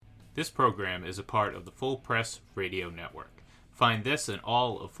This program is a part of the Full Press Radio Network. Find this and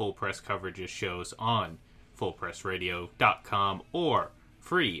all of Full Press Coverage's shows on fullpressradio.com or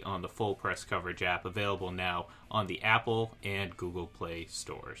free on the Full Press Coverage app, available now on the Apple and Google Play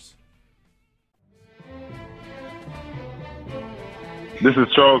stores. This is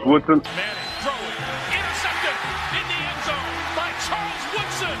Charles Woodson. Manning throwing, intercepted in the end zone by Charles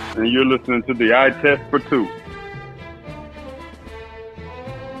Woodson. And you're listening to the Eye Test for Two.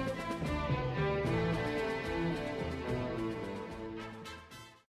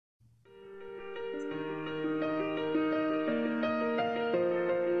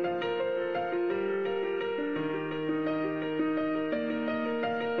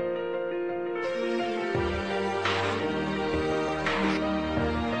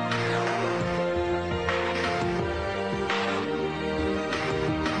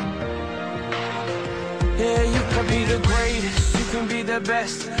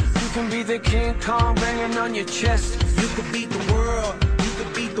 Best. You can be the King Kong banging on your chest. You can beat the world, you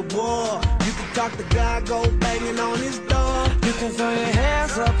can beat the war. You can talk the guy, go banging on his door. You can throw your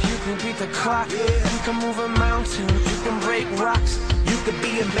hands up, you can beat the clock. Yeah. You can move a mountain, you can break rocks. You can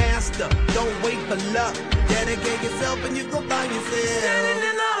be a master, don't wait for luck. Dedicate yourself and you go find yourself. Standing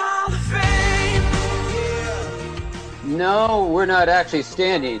in the Hall of Fame. Yeah. No, we're not actually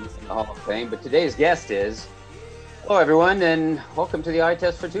standing in the Hall of Fame, but today's guest is. Hello, everyone, and welcome to the Eye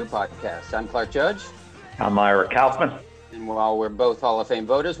Test for Two podcast. I'm Clark Judge. I'm Ira Kaufman. And while we're both Hall of Fame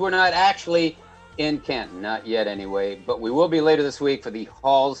voters, we're not actually in Canton, not yet anyway, but we will be later this week for the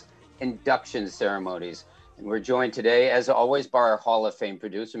Hall's induction ceremonies. And we're joined today, as always, by our Hall of Fame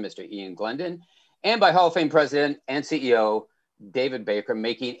producer, Mr. Ian Glendon, and by Hall of Fame President and CEO, David Baker,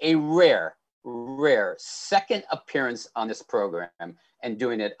 making a rare second appearance on this program and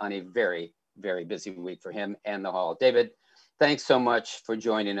doing it on a very busy week for him and the Hall. David, thanks so much for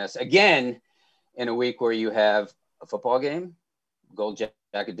joining us again in a week where you have a football game, gold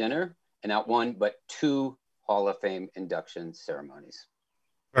jacket dinner, and not one, but two Hall of Fame induction ceremonies.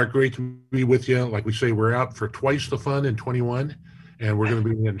 Great to be with you. Like we say, we're out for twice the fun in 21, and we're going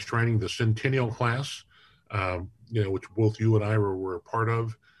to be enshrining the Centennial class, which both you and I were a part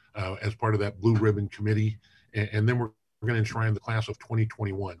of as part of that Blue Ribbon Committee. And then we're going to enshrine the class of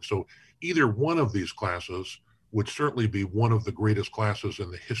 2021. So either one of these classes would certainly be one of the greatest classes in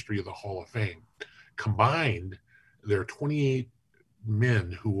the history of the Hall of Fame. Combined, there are 28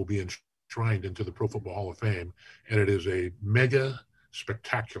 men who will be enshrined into the Pro Football Hall of Fame, and it is a mega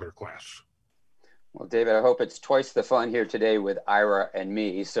spectacular class. Well, David, I hope it's twice the fun here today with Ira and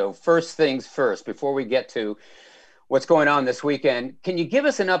me. So first things first, before we get to what's going on this weekend, can you give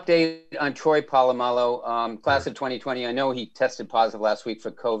us an update on Troy Polamalu, class of 2020? I know he tested positive last week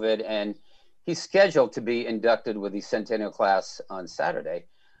for COVID, and he's scheduled to be inducted with the Centennial class on Saturday.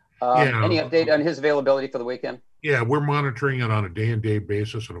 Any update on his availability for the weekend? Yeah, we're monitoring it on a day-and-day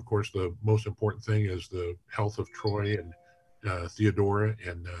basis, and of course the most important thing is the health of Troy and Theodora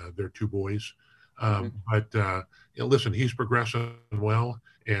and their two boys. But listen, he's progressing well,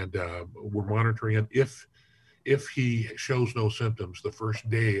 and we're monitoring it. If he shows no symptoms, the first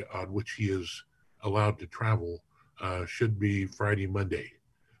day on which he is allowed to travel should be Friday, Monday.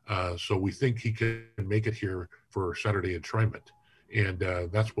 So we think he can make it here for Saturday enshrinement. And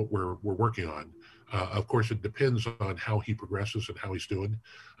that's what we're working on. Of course, it depends on how he progresses and how he's doing.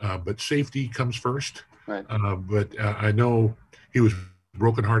 But safety comes first. Right. But I know he was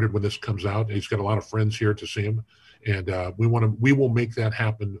brokenhearted when this comes out. He's got a lot of friends here to see him. And we will make that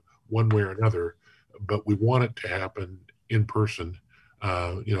happen one way or another. But we want it to happen in person,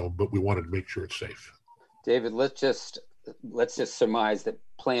 but we wanted to make sure it's safe. David, let's just surmise that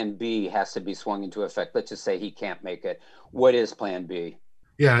Plan B has to be swung into effect. Let's just say he can't make it. What is Plan B?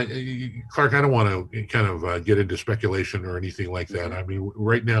 Yeah, Clark, I don't want to kind of get into speculation or anything like that. I mean,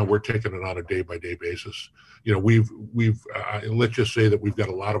 right now we're taking it on a day-by-day basis. We've let's just say that we've got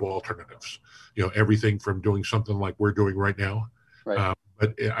a lot of alternatives. Everything from doing something like we're doing right now. Right.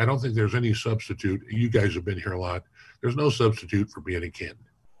 But I don't think there's any substitute. You guys have been here a lot. There's no substitute for being in Canton.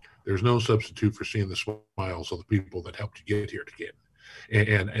 There's no substitute for seeing the smiles of the people that helped you get here to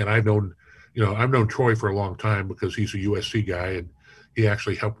Canton. And I've known Troy for a long time because he's a USC guy, and he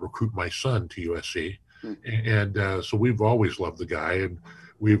actually helped recruit my son to USC. And so we've always loved the guy, and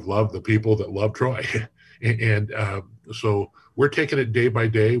we've loved the people that love Troy. and so we're taking it day by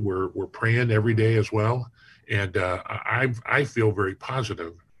day. We're praying every day as well. And I feel very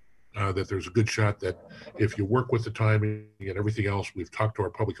positive that there's a good shot that if you work with the timing and everything else, we've talked to our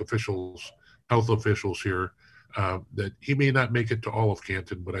public officials, health officials here, that he may not make it to all of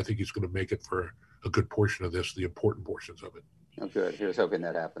Canton, but I think he's going to make it for a good portion of this, the important portions of it. Oh, good. Here's hoping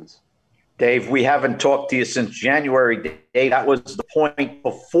that happens. Dave, we haven't talked to you since January. Dave, that was the point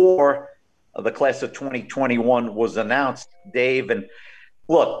before the class of 2021 was announced, Dave. And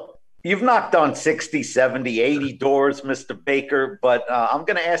look, you've knocked on 60, 70, 80 doors, Mr. Baker, but I'm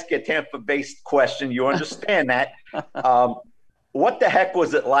going to ask you a Tampa-based question. You understand that. What the heck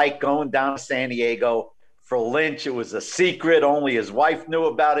was it like going down to San Diego for Lynch? It was a secret. Only his wife knew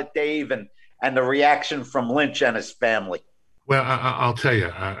about it, Dave, and the reaction from Lynch and his family. Well, I'll tell you,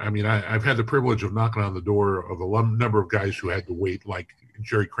 I've had the privilege of knocking on the door of a number of guys who had to wait, like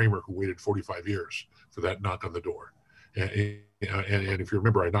Jerry Kramer, who waited 45 years for that knock on the door. And if you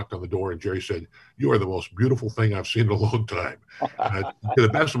remember, I knocked on the door and Jerry said, "You are the most beautiful thing I've seen in a long time." To the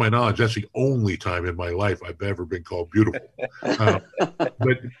best of my knowledge, that's the only time in my life I've ever been called beautiful.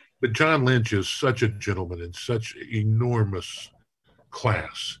 But John Lynch is such a gentleman and such enormous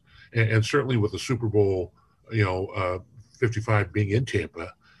class. And certainly with the Super Bowl, 55 being in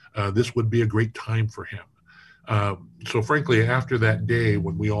Tampa, this would be a great time for him. So frankly, after that day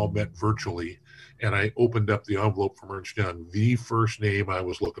when we all met virtually and I opened up the envelope from Ernst Young, the first name I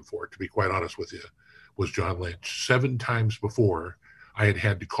was looking for, to be quite honest with you, was John Lynch. 7 times before, I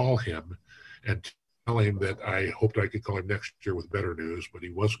had to call him and tell him that I hoped I could call him next year with better news, but he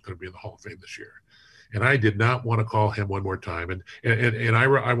wasn't going to be in the Hall of Fame this year. And I did not want to call him one more time. And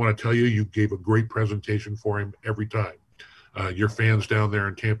Ira, I want to tell you, you gave a great presentation for him every time. Your fans down there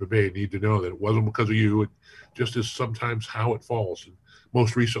in Tampa Bay need to know that it wasn't because of you. It just is sometimes how it falls. And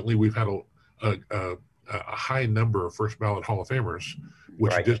most recently, we've had a high number of first ballot Hall of Famers,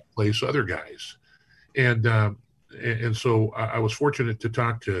 which displace other guys. And so I was fortunate to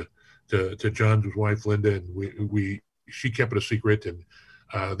talk to John's wife, Linda, and she kept it a secret. And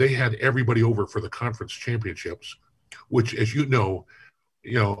they had everybody over for the conference championships, which, as you know,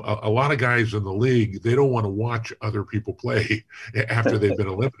 a lot of guys in the league, they don't want to watch other people play after they've been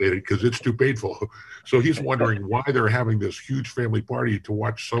eliminated because it's too painful. So he's wondering why they're having this huge family party to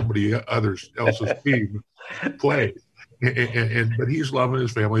watch somebody else's team play. But he's loving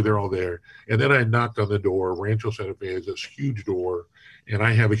his family. They're all there. And then I knocked on the door. Rancho Santa Fe has this huge door, and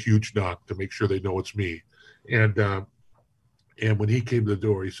I have a huge knock to make sure they know it's me. And when he came to the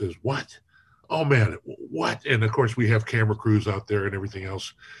door, he says, "What? Oh man, what?" And of course we have camera crews out there and everything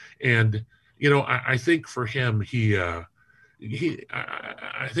else. And, I think for him, I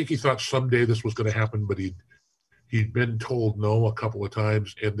think he thought someday this was going to happen, but he'd been told no a couple of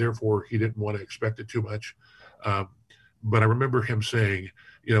times, and therefore he didn't want to expect it too much. But I remember him saying,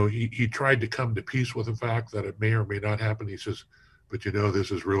 he tried to come to peace with the fact that it may or may not happen. He says, "But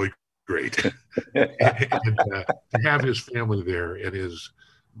this is really great." and to have his family there and his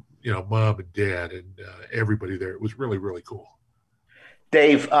mom and dad and everybody there. It was really, really cool.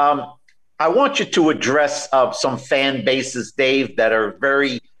 Dave, I want you to address some fan bases, Dave, that are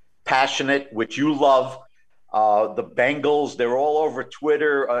very passionate, which you love. The Bengals, they're all over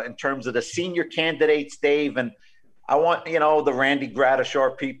Twitter in terms of the senior candidates, Dave. And I want, the Randy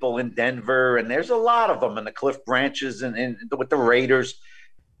Gradishar people in Denver, and there's a lot of them, and the Cliff Branches and with the Raiders.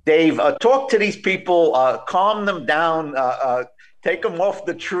 Dave, talk to these people, calm them down, take them off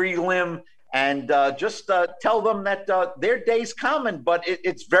the tree limb, and just tell them that their day's coming, but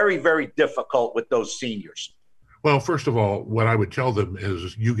it's very, very difficult with those seniors. Well, first of all, what I would tell them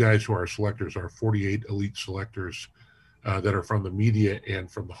is you guys who are selectors, are 48 elite selectors that are from the media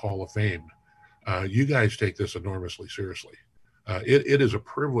and from the Hall of Fame. You guys take this enormously seriously. It is a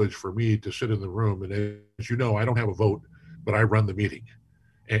privilege for me to sit in the room, and as you know, I don't have a vote, but I run the meeting.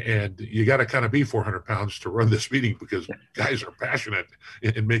 And you got to kind of be 400 pounds to run this meeting because guys are passionate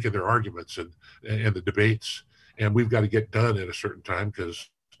in making their arguments and the debates. And we've got to get done at a certain time because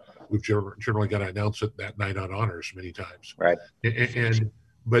we've generally got to announce it that night on honors many times. Right.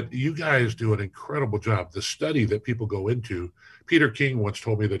 But you guys do an incredible job. The study that people go into, Peter King once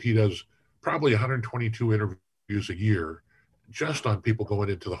told me that he does probably 122 interviews a year just on people going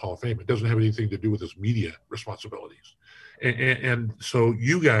into the Hall of Fame. It doesn't have anything to do with his media responsibilities. And so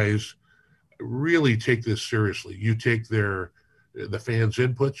you guys really take this seriously. You take the fans'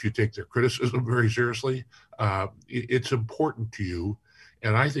 inputs, you take their criticism very seriously. It's important to you.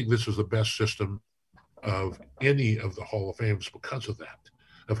 And I think this is the best system of any of the Hall of Fames because of that,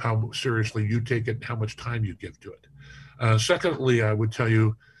 of how seriously you take it and how much time you give to it. Secondly, I would tell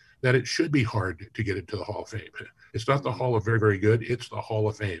you that it should be hard to get into the Hall of Fame. It's not the Hall of Very, Very Good. It's the Hall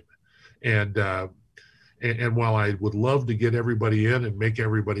of Fame. And while I would love to get everybody in and make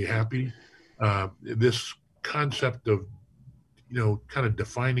everybody happy, this concept of, kind of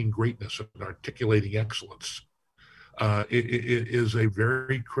defining greatness and articulating excellence, it is a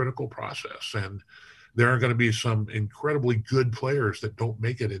very critical process. And there are going to be some incredibly good players that don't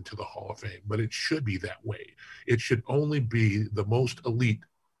make it into the Hall of Fame, but it should be that way. It should only be the most elite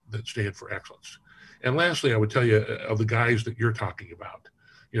that stand for excellence. And lastly, I would tell you of the guys that you're talking about,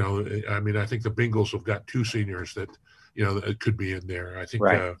 I mean, I think the Bengals have got 2 seniors that, that could be in there. I think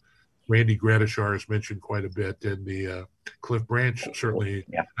Right. Randy Gradishar is mentioned quite a bit, and the Cliff Branch certainly.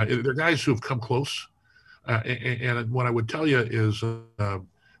 Yeah. They're guys who have come close. And what I would tell you is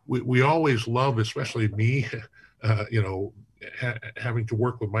we always love, especially me, having to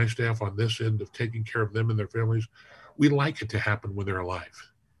work with my staff on this end of taking care of them and their families. We like it to happen when they're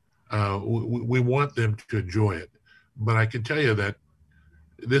alive. We want them to enjoy it. But I can tell you that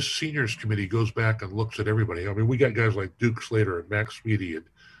this seniors committee goes back and looks at everybody. I mean, we got guys like Duke Slater and Max Speedy and,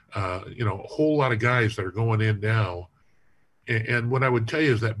 a whole lot of guys that are going in now. And what I would tell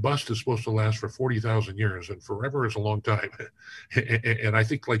you is that bust is supposed to last for 40,000 years, and forever is a long time. And I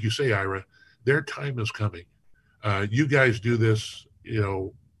think, like you say, Ira, their time is coming. You guys do this,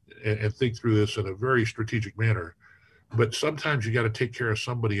 and think through this in a very strategic manner. But sometimes you got to take care of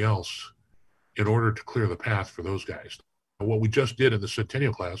somebody else in order to clear the path for those guys. What we just did in the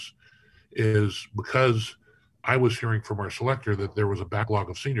Centennial class is, because I was hearing from our selector that there was a backlog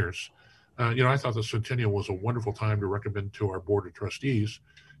of seniors, I thought the Centennial was a wonderful time to recommend to our board of trustees,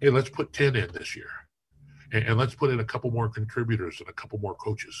 hey, let's put 10 in this year. And let's put in a couple more contributors and a couple more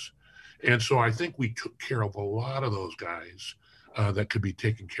coaches. And so I think we took care of a lot of those guys that could be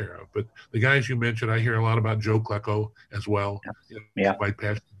taken care of. But the guys you mentioned, I hear a lot about Joe Klecko as well. Yeah. By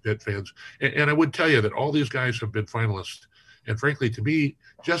passionate Jet fans. And I would tell you that all these guys have been finalists. And frankly, to me,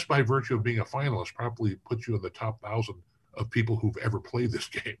 just by virtue of being a finalist, probably puts you in the top 1,000 of people who've ever played this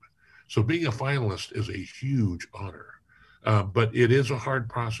game. So being a finalist is a huge honor. But it is a hard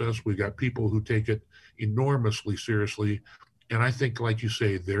process. We've got people who take it enormously seriously. And I think, like you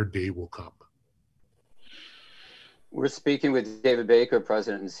say, their day will come. We're speaking with David Baker,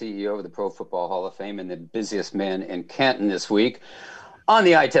 President and CEO of the Pro Football Hall of Fame and the busiest man in Canton this week on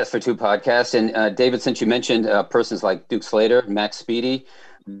the Eye Test for Two podcast. And David, since you mentioned persons like Duke Slater, Max Speedy,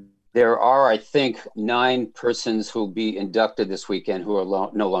 there are, I think, 9 persons who will be inducted this weekend who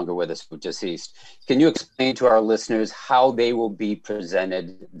are no longer with us, who deceased. Can you explain to our listeners how they will be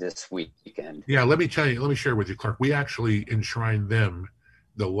presented this weekend? Yeah, let me share with you, Clark. We actually enshrined them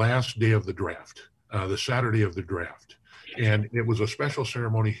the last day of the draft, the Saturday of the draft. And it was a special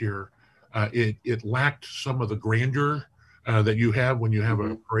ceremony here. It lacked some of the grandeur that you have when you have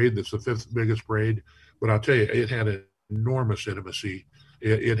a parade that's the 5th biggest parade. But I'll tell you, it had an enormous intimacy.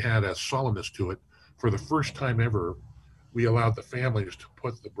 It had a solemnness to it. For the first time ever, we allowed the families to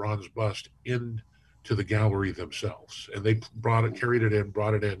put the bronze bust into the gallery themselves. And they carried it in,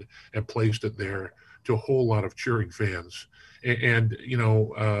 brought it in, and placed it there to a whole lot of cheering fans. And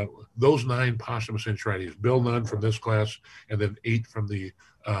those 9 posthumous enshrinees, Bill Nunn from this class, and then 8 from the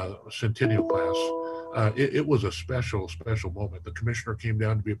Centennial class. It was a special, special moment. The commissioner came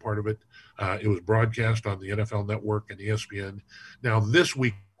down to be a part of it. It was broadcast on the NFL Network and ESPN. Now, this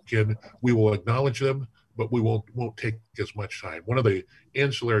weekend, we will acknowledge them, but we won't take as much time. One of the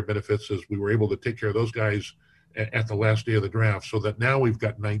ancillary benefits is we were able to take care of those guys at the last day of the draft, so that now we've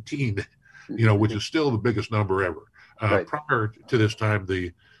got 19, which is still the biggest number ever. Right. Prior to this time,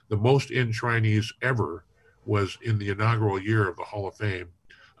 the most enshrinees ever was in the inaugural year of the Hall of Fame.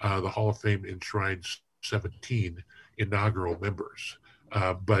 The Hall of Fame enshrined 17 inaugural members.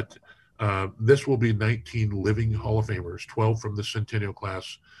 But this will be 19 living Hall of Famers, 12 from the Centennial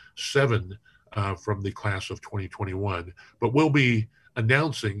class, 7 from the class of 2021. But we'll be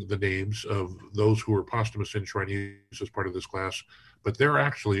announcing the names of those who are posthumous enshrinees as part of this class, but they're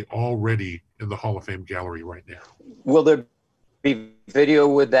actually already in the Hall of Fame gallery right now. Will there be video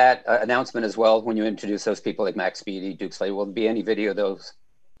with that announcement as well when you introduce those people like Max Speedy, Duke Slater? Will there be any video of those?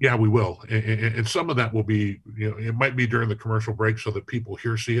 Yeah, we will. And some of that will be, it might be during the commercial break so that people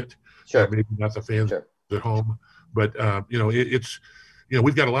here see it. Sure. Maybe not the fans at home. But,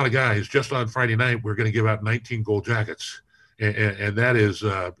 we've got a lot of guys. Just on Friday night, we're going to give out 19 gold jackets. And that is,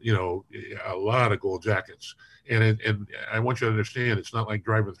 a lot of gold jackets. And I want you to understand, it's not like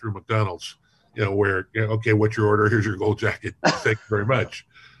driving through McDonald's, where, okay, what's your order? Here's your gold jacket. Thank you very much.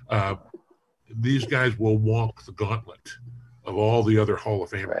 These guys will walk the gauntlet of all the other Hall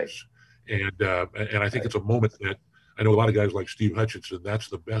of Famers. Right. And I think it's a moment that I know a lot of guys like Steve Hutchinson, that's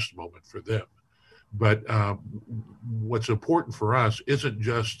the best moment for them. But what's important for us isn't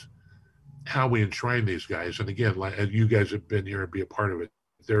just how we enshrine these guys. And again, like you guys have been here and be a part of it.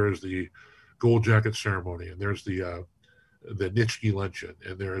 There is the gold jacket ceremony, and there's the Nitschke luncheon,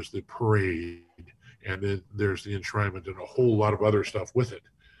 and there's the parade, and then there's the enshrinement and a whole lot of other stuff with it.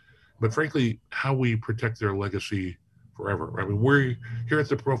 but frankly, how we protect their legacy forever. I mean, we're here at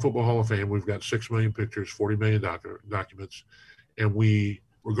the Pro Football Hall of Fame. We've got 6 million pictures, 40 million documents, and we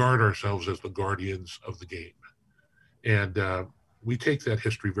regard ourselves as the guardians of the game. And we take that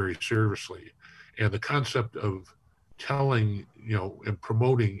history very seriously. And the concept of telling, and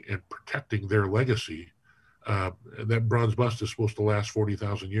promoting and protecting their legacy, that bronze bust is supposed to last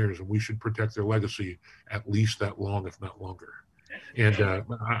 40,000 years, and we should protect their legacy at least that long, if not longer. And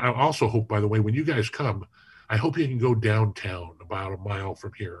I also hope, by the way, when you guys come, I hope you can go downtown about a mile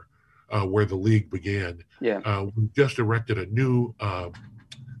from here, where the league began. Yeah. We just erected a new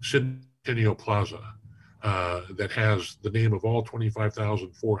Centennial Plaza that has the name of all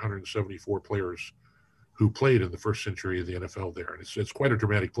 25,474 players who played in the first century of the NFL there. And it's quite a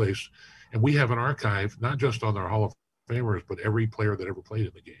dramatic place. And we have an archive, not just on our Hall of Famers, but every player that ever played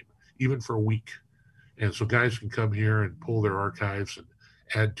in the game, even for a week. And so guys can come here and pull their archives and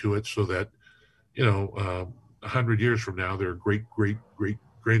add to it so that, 100 years from now, their great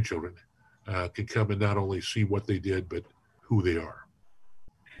grandchildren can come and not only see what they did, but who they are.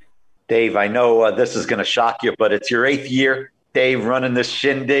 Dave, I know this is going to shock you, but it's your 8th year, Dave, running this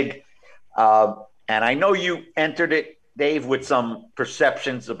shindig. And I know you entered it, Dave, with some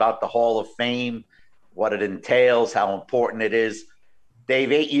perceptions about the Hall of Fame, what it entails, how important it is.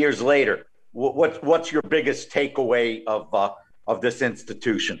 Dave, 8 years later, what's your biggest takeaway of this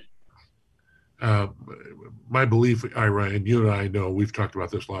institution? My belief, Ira, and you and I know, we've talked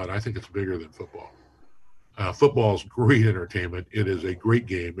about this a lot, I think it's bigger than football. Football is great entertainment. It is a great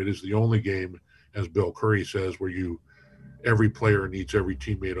game. It is the only game, as Bill Curry says, where every player needs every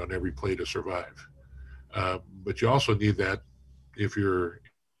teammate on every play to survive. But you also need that if you're,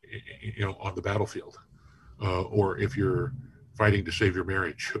 on the battlefield, or if you're fighting to save your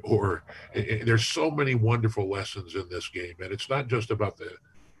marriage, or there's so many wonderful lessons in this game. And it's not just about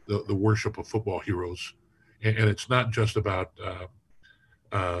the worship of football heroes. And it's not just about,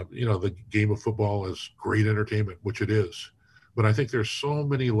 the game of football is great entertainment, which it is. But I think there's so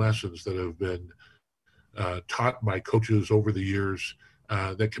many lessons that have been taught by coaches over the years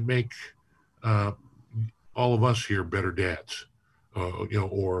that can make all of us here better dads,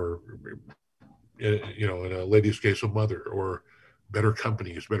 or, in a lady's case, a mother, or better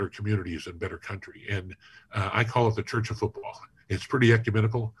companies, better communities, and better country. And I call it the Church of Football. It's pretty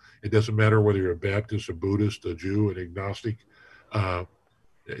ecumenical. It doesn't matter whether you're a Baptist, a Buddhist, a Jew, an agnostic.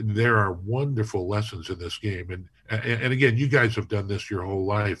 There are wonderful lessons in this game. And again, you guys have done this your whole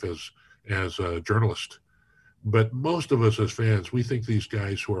life as a journalist. But most of us as fans, we think these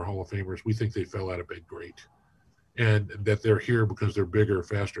guys who are Hall of Famers, we think they fell out of bed great. And that they're here because they're bigger,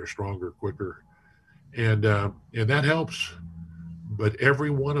 faster, stronger, quicker. And that helps. But every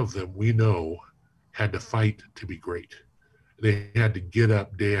one of them, we know, had to fight to be great. They had to get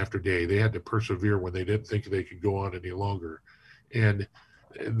up day after day. They had to persevere when they didn't think they could go on any longer. And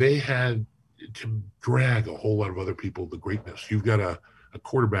they had to drag a whole lot of other people to greatness. You've got a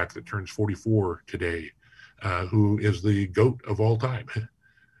quarterback that turns 44 today, who is the GOAT of all time.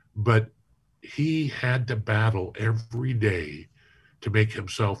 But he had to battle every day to make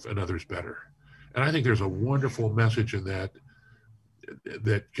himself and others better. And I think there's a wonderful message in that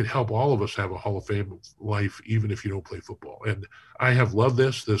could help all of us have a Hall of Fame life, even if you don't play football. And I have loved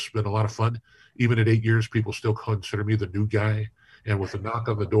this. This has been a lot of fun. Even at 8 years, people still consider me the new guy. And with a knock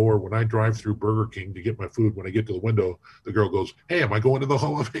on the door, when I drive through Burger King to get my food, when I get to the window, the girl goes, "Hey, am I going to the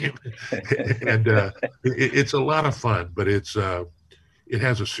Hall of Fame?" And it's a lot of fun, but it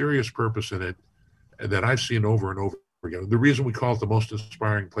has a serious purpose in it that I've seen over and over again. The reason we call it the most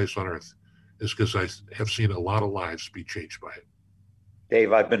inspiring place on earth is because I have seen a lot of lives be changed by it.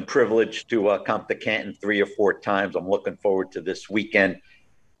 Dave, I've been privileged to come to Canton 3 or 4 times. I'm looking forward to this weekend.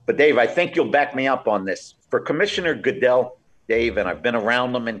 But Dave, I think you'll back me up on this. For Commissioner Goodell, Dave, and I've been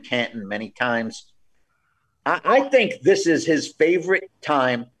around him in Canton many times, I think this is his favorite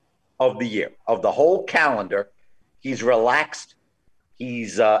time of the year, of the whole calendar. He's relaxed.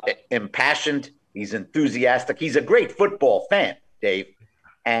 He's impassioned. He's enthusiastic. He's a great football fan, Dave.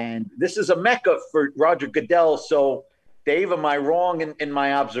 And this is a mecca for Roger Goodell. So, Dave, am I wrong in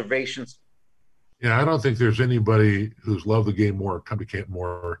my observations? Yeah, I don't think there's anybody who's loved the game more, come to Canton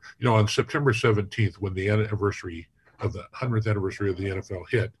more. On September 17th, when the anniversary of the 100th anniversary of the NFL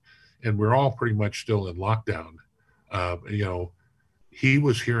hit, and we're all pretty much still in lockdown, he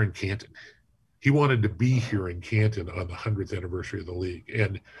was here in Canton. He wanted to be here in Canton on the 100th anniversary of the league.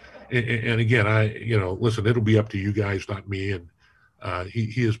 And again, listen, it'll be up to you guys, not me. And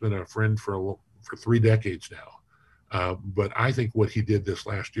he has been a friend for 3 decades now. But I think what he did this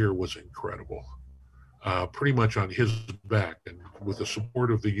last year was incredible. pretty much on his back, and with the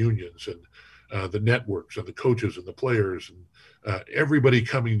support of the unions and the networks and the coaches and the players and everybody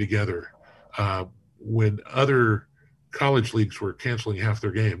coming together. When other college leagues were canceling half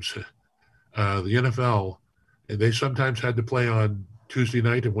their games, the NFL, and they sometimes had to play on Tuesday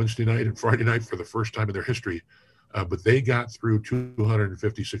night and Wednesday night and Friday night for the first time in their history. But they got through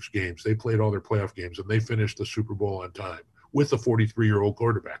 256 games. They played all their playoff games, and they finished the Super Bowl on time with a 43-year-old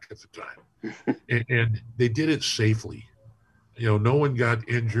quarterback at the time. and they did it safely. No one got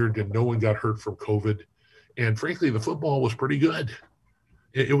injured and no one got hurt from COVID. And frankly, the football was pretty good.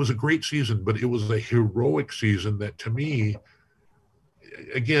 It was a great season, but it was a heroic season that, to me,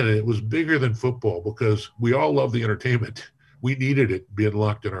 again, it was bigger than football because we all love the entertainment. We needed it being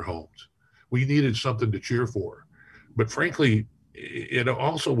locked in our homes. We needed something to cheer for. But frankly, it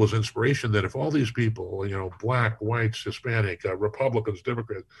also was inspiration that if all these people, black, whites, Hispanic, Republicans,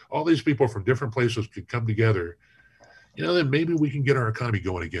 Democrats, all these people from different places could come together, then maybe we can get our economy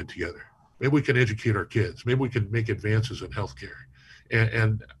going again together. Maybe we can educate our kids. Maybe we can make advances in healthcare.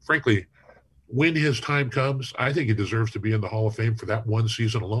 And frankly, when his time comes, I think he deserves to be in the Hall of Fame for that one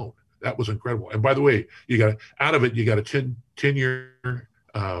season alone. That was incredible. And by the way, you got a 10-year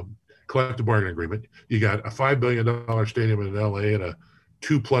collective bargaining agreement. You got a $5 billion stadium in LA and a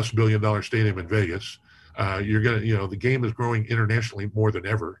 $2+ billion stadium in Vegas. The game is growing internationally more than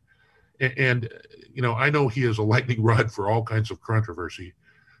ever. And I know he is a lightning rod for all kinds of controversy,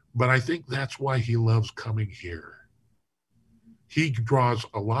 but I think that's why he loves coming here. He draws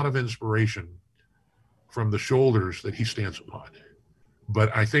a lot of inspiration from the shoulders that he stands upon.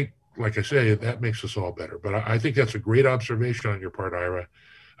 But I think, like I say, that makes us all better. But I think that's a great observation on your part, Ira.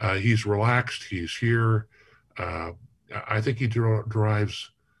 He's relaxed. He's here. I think he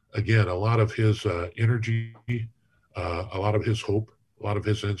derives, again, a lot of his energy, a lot of his hope, a lot of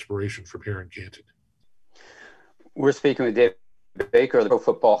his inspiration from here in Canton. We're speaking with David Baker of the Pro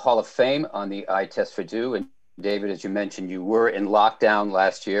Football Hall of Fame on the Eye Test for Do. And David, as you mentioned, you were in lockdown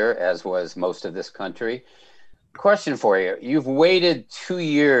last year, as was most of this country. Question for you. You've waited 2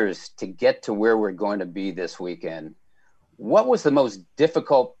 years to get to where we're going to be this weekend. What was the most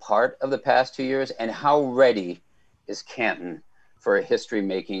difficult part of the past 2 years, and how ready is Canton for a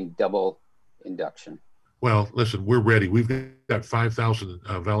history-making double induction? Well, listen, we're ready. We've got 5,000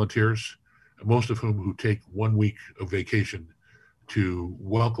 volunteers, most of whom who take 1 week of vacation to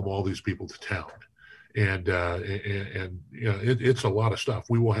welcome all these people to town. And it's a lot of stuff.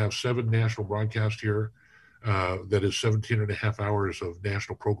 We will have 7 national broadcasts here. That is 17 and a half hours of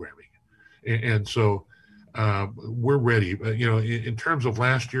national programming. And so we're ready. In terms of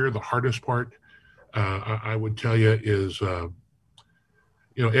last year, the hardest part, I would tell you is,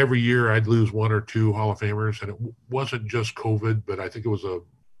 every year I'd lose 1 or 2 Hall of Famers, and it wasn't just COVID, but I think it was a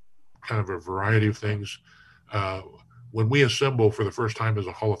kind of a variety of things. When we assemble for the first time as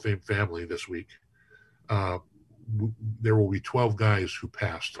a Hall of Fame family this week, there will be 12 guys who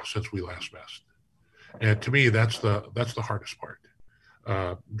passed since we last met. And to me, that's the hardest part.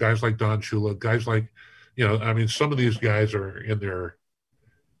 Guys like Don Shula, guys like, some of these guys are in their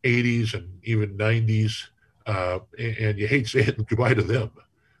 80s and even 90s, and you hate saying goodbye to them.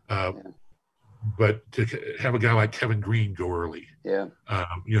 But to have a guy like Kevin Green go early,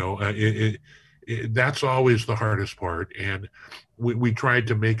 that's always the hardest part. And we tried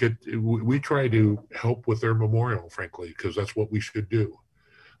to make it, we tried to help with their memorial, frankly, because that's what we should do.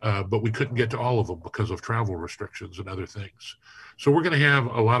 But we couldn't get to all of them because of travel restrictions and other things. So we're going to have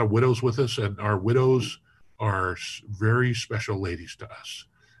a lot of widows with us, and our widows are very special ladies to us.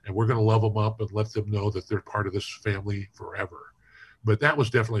 And we're going to love them up and let them know that they're part of this family forever. But that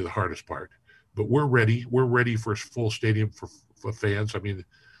was definitely the hardest part. But we're ready. We're ready for a full stadium for fans. I mean,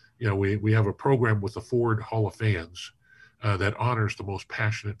 we have a program with the Ford Hall of Fans that honors the most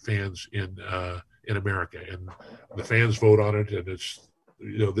passionate fans in America. And the fans vote on it, and it's,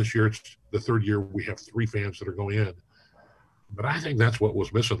 this year it's the 3rd year we have 3 fans that are going in. But I think that's what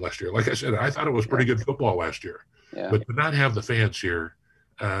was missing last year. Like I said, I thought it was pretty good football last year. Yeah. But to not have the fans here,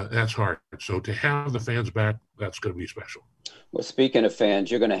 that's hard. So to have the fans back, that's going to be special. Well, speaking of fans,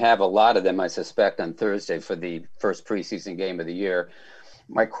 you're going to have a lot of them, I suspect, on Thursday for the first preseason game of the year.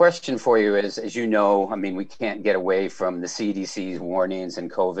 My question for you is, as you know, we can't get away from the CDC's warnings and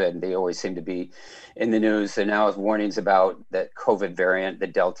COVID. They always seem to be in the news. And now warnings about that COVID variant, the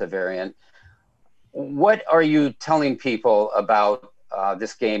Delta variant. What are you telling people about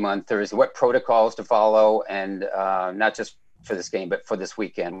this game on Thursday? What protocols to follow, and not just for this game, but for this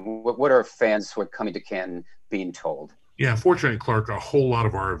weekend? What are fans who are coming to Canton being told? Yeah, fortunately, Clark, a whole lot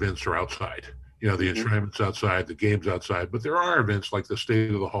of our events are outside. The enshrinement's outside, the game's outside, but there are events like the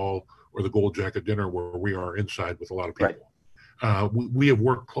State of the Hall or the Gold Jacket dinner where we are inside with a lot of Right. people. We have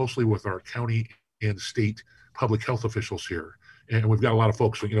worked closely with our county and state public health officials here. And we've got a lot of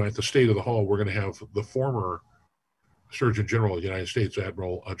folks, you know, at the State of the Hall, we're going to have the former Surgeon General of the United States,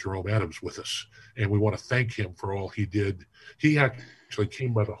 Admiral Jerome Adams, with us. And we want to thank him for all he did. He actually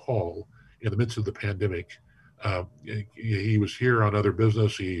came by the hall in the midst of the pandemic. He was here on other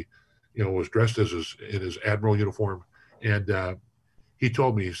business. He, you know, was dressed in his Admiral uniform. And he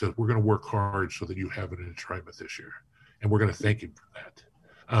told me, he said, we're going to work hard so that you have an enshrinement this year. And we're going to thank him for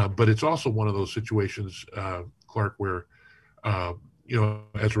that. But it's also one of those situations, Clark, where, you know,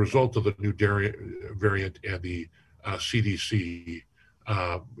 as a result of the new variant and the CDC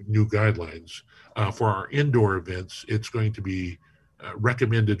new guidelines for our indoor events, it's going to be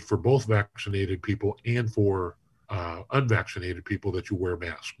recommended for both vaccinated people and for unvaccinated people that you wear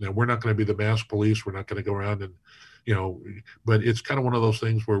masks. Now, we're not going to be the mask police. We're not going to go around and, you know, but it's kind of one of those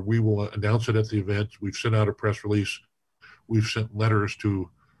things where we will announce it at the event. We've sent out a press release. We've sent letters to,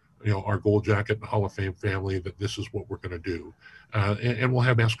 you know, our Gold Jacket and Hall of Fame family that this is what we're going to do. And we'll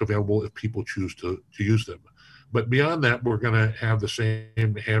have masks available if people choose to use them. But beyond that, we're going to have the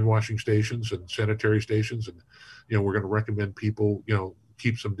same hand washing stations and sanitary stations. And, you know, we're going to recommend people, you know,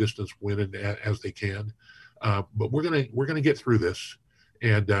 keep some distance when and as they can. But we're going to get through this,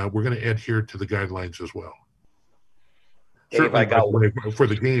 and we're going to adhere to the guidelines as well. Dave, Certainly, for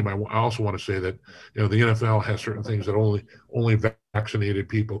the game, I also want to say that, you know, the NFL has certain things that only vaccinated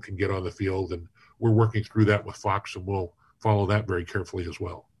people can get on the field, and we're working through that with Fox, and we'll follow that very carefully as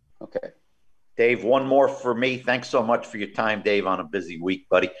well. Okay. Dave, one more for me. Thanks so much for your time, Dave, on a busy week,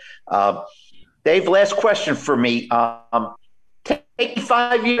 buddy. Dave, last question for me. Take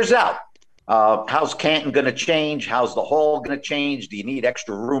 5 years out. How's Canton going to change? How's the hall going to change? Do you need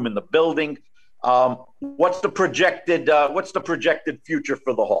extra room in the building? What's the projected future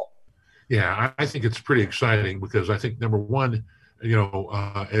for the hall? Yeah, I think it's pretty exciting because I think, number one, you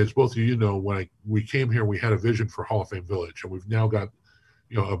know, as both of you know, when we came here, we had a vision for Hall of Fame Village, and we've now got,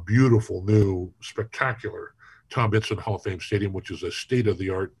 you know, a beautiful new, spectacular Tom Benson Hall of Fame Stadium, which is a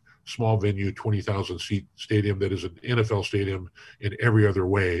state-of-the-art, small venue, 20,000 seat stadium that is an NFL stadium in every other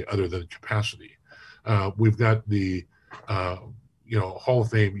way other than capacity. We've got the, you know, Hall of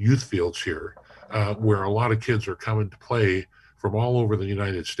Fame youth fields here, where a lot of kids are coming to play from all over the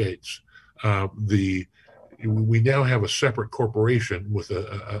United States. We now have a separate corporation with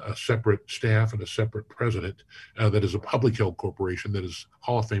a separate staff and a separate president that is a public held corporation that is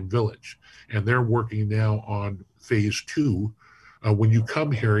Hall of Fame Village. And they're working now on phase 2. When you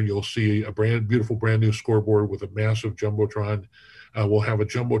come here, you'll see a beautiful brand new scoreboard with a massive Jumbotron. We'll have a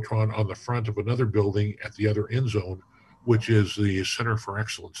Jumbotron on the front of another building at the other end zone, which is the Center for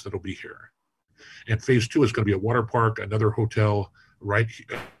Excellence that'll be here. And phase 2 is going to be a water park, another hotel right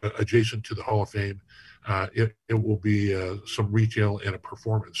adjacent to the Hall of Fame. It will be some retail and a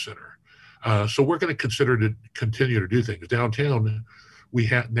performance center. So we're going to continue to do things. Downtown, we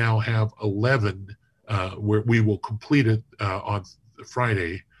now have 11 where we will complete it on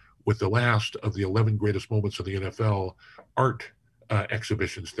Friday with the last of the 11 greatest moments of the NFL art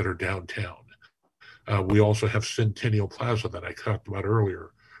exhibitions that are downtown. We also have Centennial Plaza that I talked about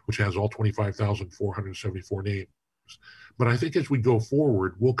earlier, which has all 25,474 names. But I think as we go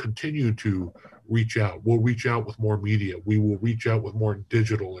forward, we'll continue to reach out. We'll reach out with more media. We will reach out with more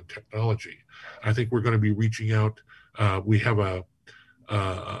digital and technology. I think we're going to be reaching out. We have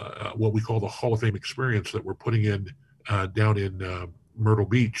what we call the Hall of Fame experience that we're putting in down in Myrtle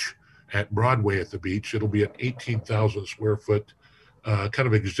Beach at Broadway at the beach. It'll be an 18,000 square foot kind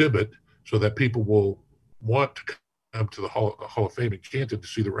of exhibit so that people will want to come to the Hall of Fame in Canton to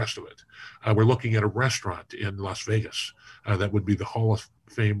see the rest of it. We're looking at a restaurant in Las Vegas that would be the Hall of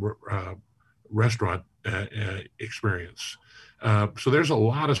Fame restaurant experience. So there's a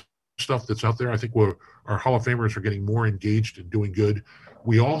lot of stuff that's out there. I think our Hall of Famers are getting more engaged and doing good.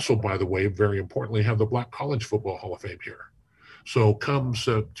 We also, by the way, very importantly, have the Black College Football Hall of Fame here. So come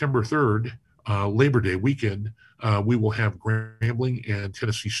September 3rd, Labor Day weekend, we will have Grambling and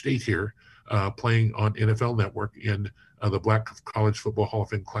Tennessee State here playing on NFL Network in the Black College Football Hall of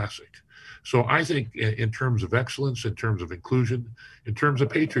Fame Classic. So I think in terms of excellence, in terms of inclusion, in terms of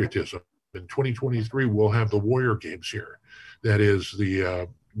patriotism, in 2023, we'll have the Warrior Games here. That is the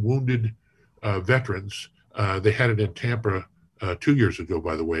wounded veterans. They had it in Tampa 2 years ago,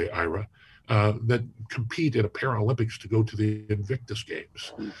 by the way, Ira, that compete in a Paralympics to go to the Invictus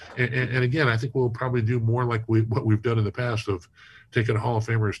Games. And again, I think we'll probably do more like what we've done in the past of taking Hall of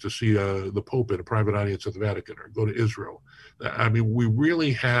Famers to see the Pope in a private audience at the Vatican or go to Israel. I mean, we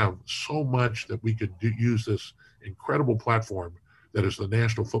really have so much that we could use this incredible platform that is the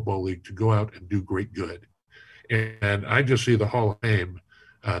National Football League to go out and do great good. And I just see the Hall of Fame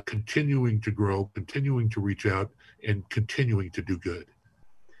continuing to grow, continuing to reach out, and continuing to do good.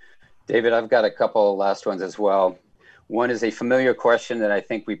 David, I've got a couple last ones as well. One is a familiar question that I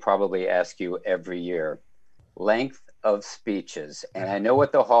think we probably ask you every year. Length of speeches. And I know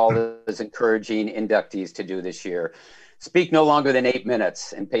what the Hall is encouraging inductees to do this year. Speak no longer than 8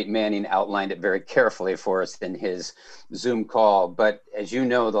 minutes. And Peyton Manning outlined it very carefully for us in his Zoom call. But as you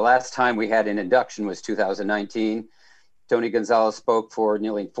know, the last time we had an induction was 2019. Tony Gonzalez spoke for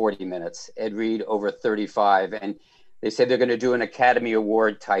nearly 40 minutes. Ed Reed over 35. And they said they're going to do an Academy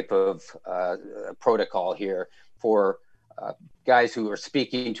Award type of protocol here for guys who are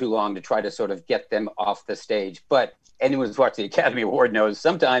speaking too long to try to sort of get them off the stage. But anyone who's watched the Academy Award knows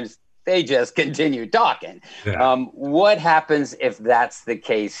sometimes they just continue talking. Yeah. What happens if that's the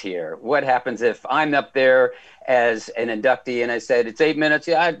case here? What happens if I'm up there as an inductee and I said, it's 8 minutes.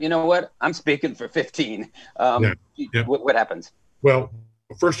 Yeah, you know what? I'm speaking for 15. What happens? Well,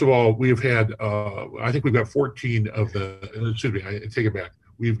 first of all, we've had, I think we've got 14 of the, excuse me, I take it back.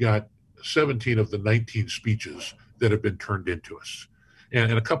 We've got 17 of the 19 speeches that have been turned into us.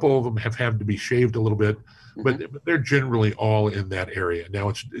 And a couple of them have had to be shaved a little bit, but they're generally all in that area. Now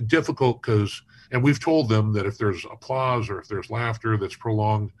it's difficult because, and we've told them that if there's applause or if there's laughter that's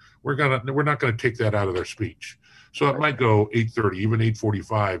prolonged, we're not going to take that out of their speech. So it might go 8:30, even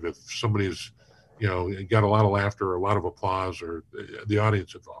 8:45 if somebody's, got a lot of laughter, or a lot of applause, or the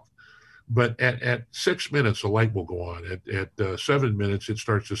audience involved. But at 6 minutes, a light will go on. At 7 minutes, it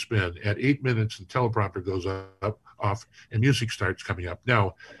starts to spin. At 8 minutes, the teleprompter goes off, and music starts coming up.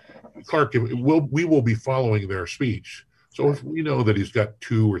 Now, Clark, we will be following their speech. So if we know that he's got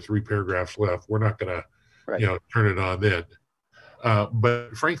 2 or 3 paragraphs left, we're not going to, turn it on then.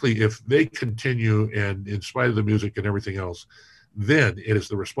 But frankly, if they continue, and in spite of the music and everything else, then it is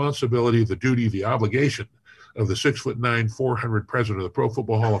the responsibility, the duty, the obligation of the 6'9", 400 president of the Pro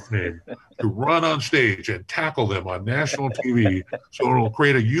Football Hall of Fame to run on stage and tackle them on national TV, so it'll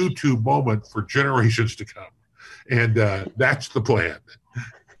create a YouTube moment for generations to come. And that's the plan.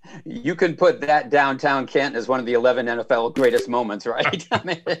 You can put that downtown Canton as one of the 11 NFL greatest moments, right? I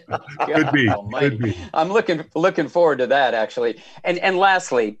mean, could be. I'm looking forward to that, actually. And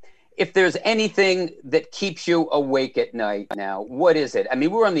lastly, if there's anything that keeps you awake at night now, what is it? I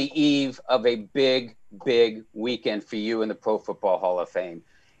mean, we're on the eve of a big weekend for you in the Pro Football Hall of Fame.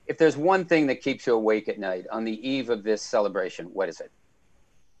 If there's one thing that keeps you awake at night on the eve of this celebration, what is it?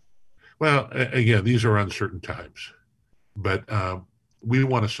 Well, again, these are uncertain times, but we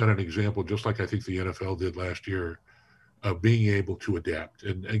want to set an example, just like I think the NFL did last year, of being able to adapt.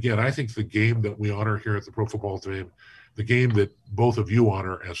 And again, I think the game that we honor here at the Pro Football Hall of Fame, the game that both of you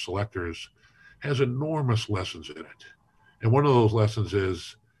honor as selectors, has enormous lessons in it. And one of those lessons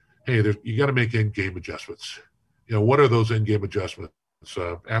is, hey, you got to make in-game adjustments. What are those in-game adjustments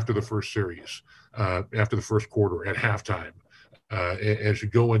after the first series, after the first quarter, at halftime, as you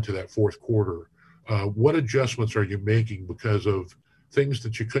go into that fourth quarter? What adjustments are you making because of things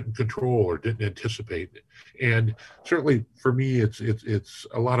that you couldn't control or didn't anticipate? And certainly for me, it's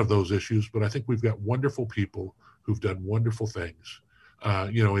a lot of those issues, but I think we've got wonderful people who've done wonderful things.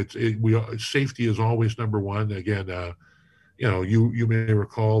 Safety is always number one. Again, you may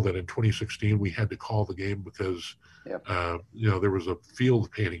recall that in 2016 we had to call the game because there was a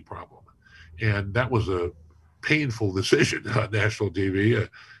field painting problem, and that was a painful decision on national TV.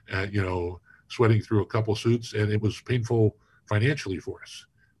 Sweating through a couple suits, and it was painful financially for us.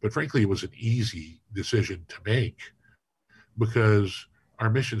 But frankly, it was an easy decision to make because our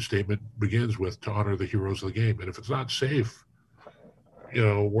mission statement begins with to honor the heroes of the game. And if it's not safe,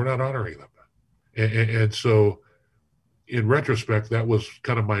 we're not honoring them. And so in retrospect, that was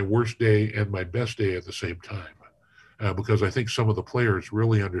kind of my worst day and my best day at the same time, because I think some of the players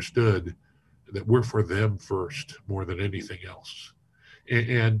really understood that we're for them first more than anything else.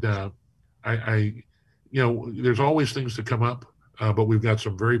 And there's always things to come up, but we've got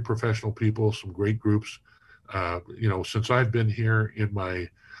some very professional people, some great groups. Since I've been here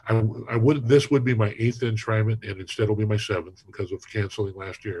this would be my 8th enshrinement, and instead it'll be my 7th because of canceling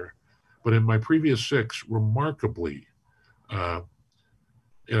last year. But in my previous 6, remarkably, and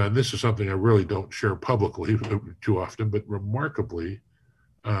this is something I really don't share publicly too often, but remarkably,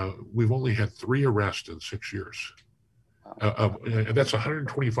 we've only had 3 arrests in 6 years. And that's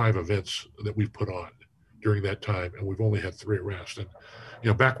 125 events that we've put on during that time, and we've only had 3 arrests.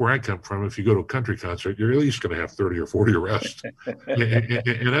 And back where I come from, if you go to a country concert, you're at least going to have 30 or 40 arrests.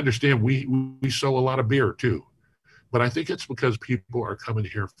 and understand, we sell a lot of beer too, but I think it's because people are coming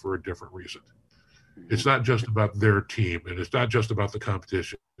here for a different reason. It's not just about their team, and it's not just about the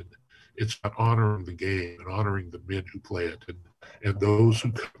competition. It's about honoring the game and honoring the men who play it and those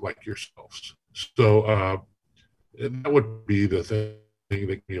who like yourselves. So and that would be the thing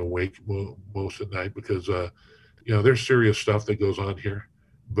that keeps me awake most at night, because there's serious stuff that goes on here,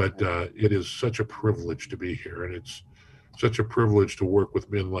 but it is such a privilege to be here, and it's such a privilege to work with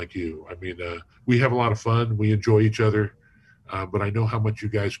men like you. I mean, we have a lot of fun, we enjoy each other, but I know how much you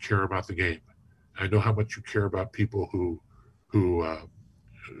guys care about the game. I know how much you care about people who have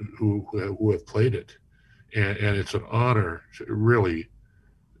played it, and it's an honor, really,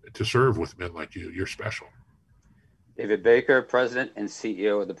 to serve with men like you. You're special. David Baker, President and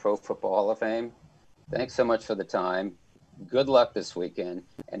CEO of the Pro Football Hall of Fame, thanks so much for the time. Good luck this weekend.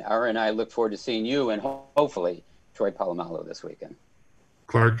 And Ira and I look forward to seeing you and hopefully Troy Polamalu this weekend.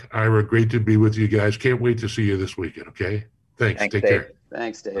 Clark, Ira, great to be with you guys. Can't wait to see you this weekend, okay? Thanks. Take care.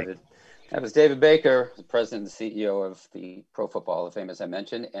 Thanks, David. That was David Baker, the President and CEO of the Pro Football Hall of Fame, as I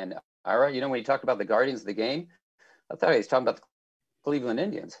mentioned. And Ira, when he talked about the Guardians of the game, I thought he was talking about the Cleveland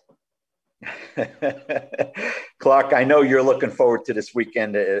Indians. Clark, I know you're looking forward to this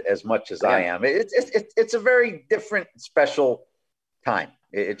weekend as much as I am. It's a very different, special time.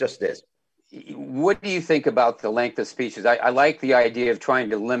 It just is. What do you think about the length of speeches? I like the idea of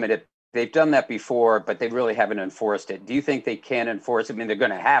trying to limit it. They've done that before, but they really haven't enforced it. Do you think they can enforce it? I mean, they're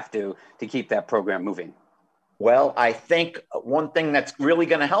going to have to keep that program moving. Well, I think one thing that's really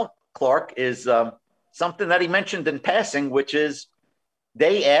going to help, Clark, is something that he mentioned in passing, which is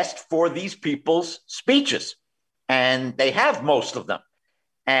they asked for these people's speeches, and they have most of them.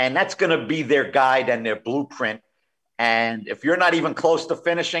 And that's going to be their guide and their blueprint. And if you're not even close to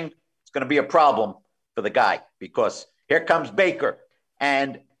finishing, it's going to be a problem for the guy, because here comes Baker.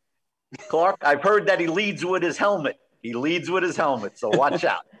 And Clark, I've heard that he leads with his helmet. So watch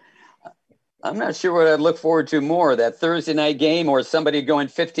out. I'm not sure what I'd look forward to more, that Thursday night game or somebody going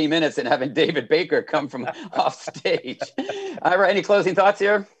 15 minutes and having David Baker come from off stage. Ira, any closing thoughts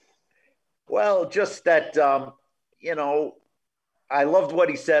here? Well, just that, I loved what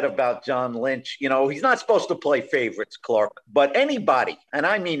he said about John Lynch. He's not supposed to play favorites, Clark, but anybody, and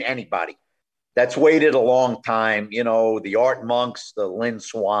I mean anybody, that's waited a long time, the Art Monks, the Lynn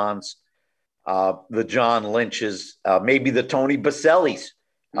Swans, the John Lynches, maybe the Tony Basellis,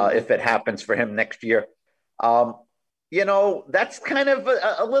 if it happens for him next year. That's kind of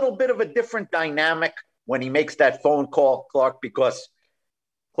a little bit of a different dynamic when he makes that phone call, Clark, because,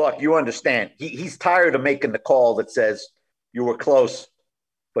 Clark, you understand, he's tired of making the call that says you were close,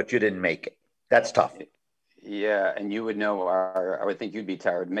 but you didn't make it. That's tough. Yeah, and you would know, I would think you'd be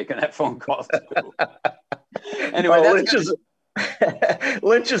tired of making that phone call too. Anyway,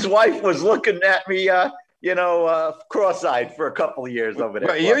 Lynch's wife was looking at me, cross-eyed for a couple of years over there.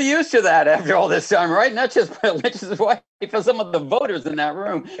 But you're used to that after all this time, right? Not just Lynch's wife, for some of the voters in that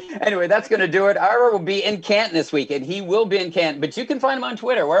room. Anyway, that's going to do it. Ira will be in Canton this weekend. He will be in Canton, but you can find him on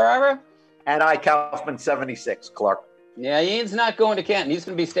Twitter. Where, Ira? At iKaufman76, Clark. Yeah, Ian's not going to Canton. He's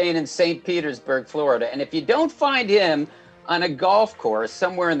going to be staying in St. Petersburg, Florida. And if you don't find him on a golf course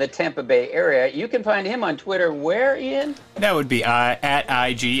somewhere in the Tampa Bay area, you can find him on Twitter. Where, Ian? That would be at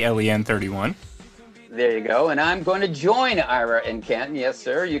IGLEN31. There you go. And I'm going to join Ira in Canton. Yes,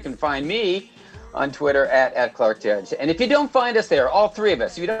 sir. You can find me on Twitter at Clark Judge. And if you don't find us there, all three of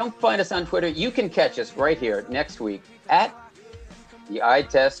us, if you don't find us on Twitter, you can catch us right here next week at the Eye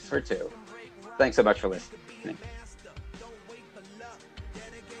Test for Two. Thanks so much for listening.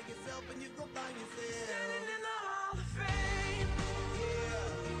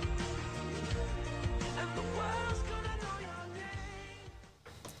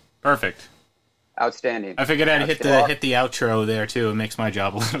 Perfect. Outstanding. I figured I'd hit the outro there too. It makes my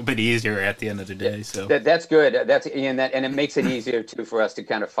job a little bit easier at the end of the day. So that's good. And it makes it easier too for us to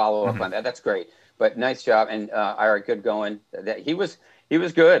kind of follow up on that. That's great. But nice job, and Ira, good going. He was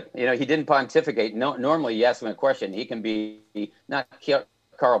good. He didn't pontificate. No, normally you ask him a question, he can be not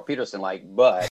Carl Peterson like, but